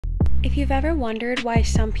If you've ever wondered why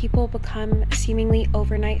some people become seemingly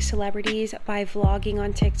overnight celebrities by vlogging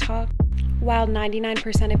on TikTok, while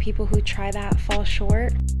 99% of people who try that fall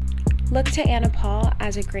short, look to Anna Paul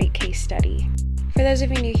as a great case study. For those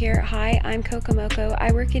of you new here, hi, I'm 𝐀𝐿𝐝𝐿.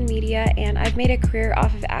 I work in media and I've made a career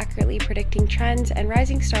off of accurately predicting trends and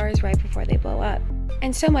rising stars right before they blow up.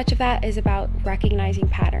 And so much of that is about recognizing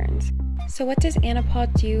patterns. So what does Anna Paul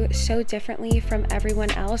do so differently from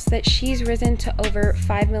everyone else that she's risen to over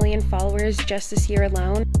 5 million followers just this year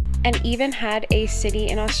alone, and even had a city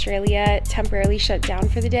in Australia temporarily shut down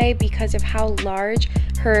for the day because of how large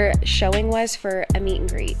her showing was for a meet and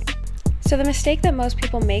greet? So the mistake that most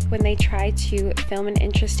people make when they try to film an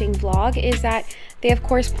interesting vlog is that they of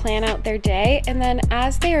course plan out their day, and then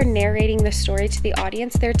as they are narrating the story to the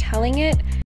audience, they're telling it